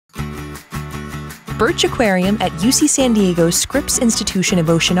Birch Aquarium at UC San Diego's Scripps Institution of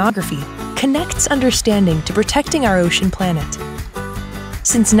Oceanography connects understanding to protecting our ocean planet.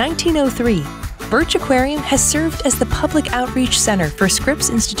 Since 1903, Birch Aquarium has served as the public outreach center for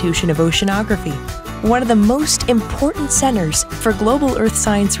Scripps Institution of Oceanography, one of the most important centers for global earth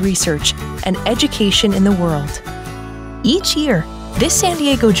science research and education in the world. Each year, this San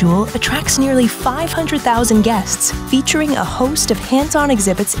Diego jewel attracts nearly 500,000 guests, featuring a host of hands-on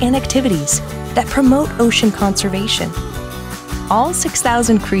exhibits and activities that promote ocean conservation. All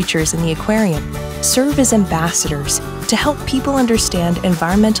 6,000 creatures in the aquarium serve as ambassadors to help people understand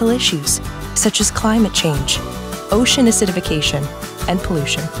environmental issues such as climate change, ocean acidification, and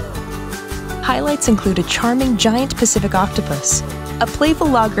pollution. Highlights include a charming giant Pacific octopus, a playful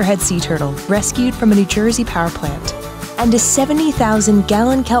loggerhead sea turtle rescued from a New Jersey power plant, and a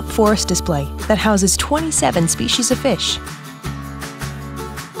 70,000-gallon kelp forest display that houses 27 species of fish.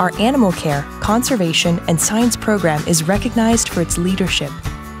 Our animal care, conservation, and science program is recognized for its leadership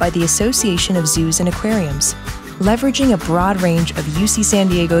by the Association of Zoos and Aquariums, leveraging a broad range of UC San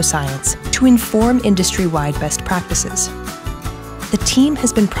Diego science to inform industry-wide best practices. The team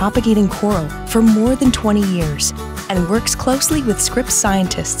has been propagating coral for more than 20 years and works closely with Scripps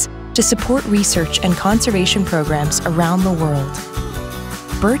scientists to support research and conservation programs around the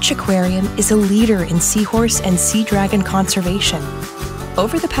world. Birch Aquarium is a leader in seahorse and sea dragon conservation.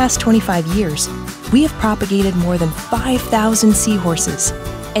 Over the past 25 years, we have propagated more than 5,000 seahorses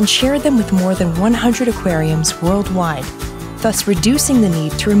and shared them with more than 100 aquariums worldwide, thus reducing the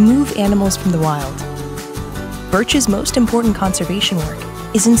need to remove animals from the wild. Birch's most important conservation work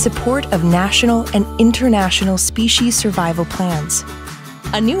is in support of national and international species survival plans.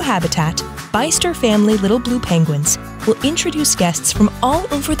 A new habitat, Byster Family Little Blue Penguins, will introduce guests from all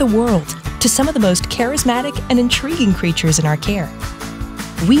over the world to some of the most charismatic and intriguing creatures in our care.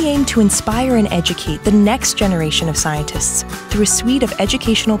 We aim to inspire and educate the next generation of scientists through a suite of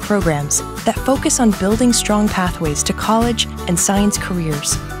educational programs that focus on building strong pathways to college and science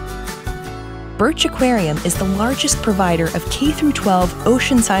careers. Birch Aquarium is the largest provider of K-12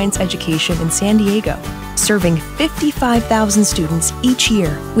 ocean science education in San Diego, serving 55,000 students each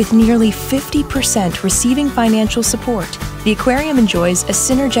year, with nearly 50% receiving financial support. The aquarium enjoys a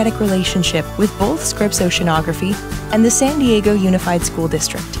synergetic relationship with both Scripps Oceanography and the San Diego Unified School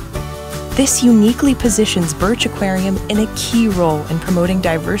District. This uniquely positions Birch Aquarium in a key role in promoting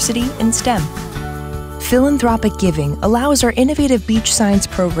diversity in STEM. Philanthropic giving allows our innovative beach science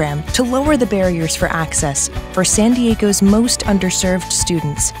program to lower the barriers for access for San Diego's most underserved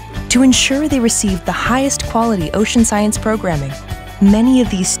students to ensure they receive the highest quality ocean science programming. Many of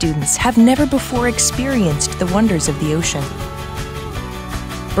these students have never before experienced the wonders of the ocean.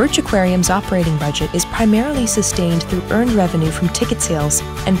 Birch Aquarium's operating budget is primarily sustained through earned revenue from ticket sales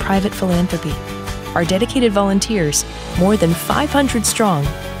and private philanthropy. Our dedicated volunteers, more than 500 strong,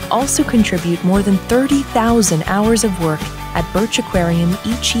 also contribute more than 30,000 hours of work at Birch Aquarium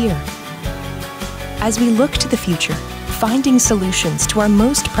each year. As we look to the future, finding solutions to our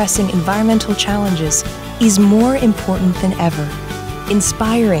most pressing environmental challenges is more important than ever.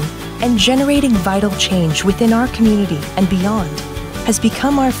 Inspiring and generating vital change within our community and beyond has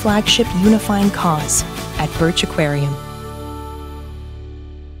become our flagship unifying cause at Birch Aquarium.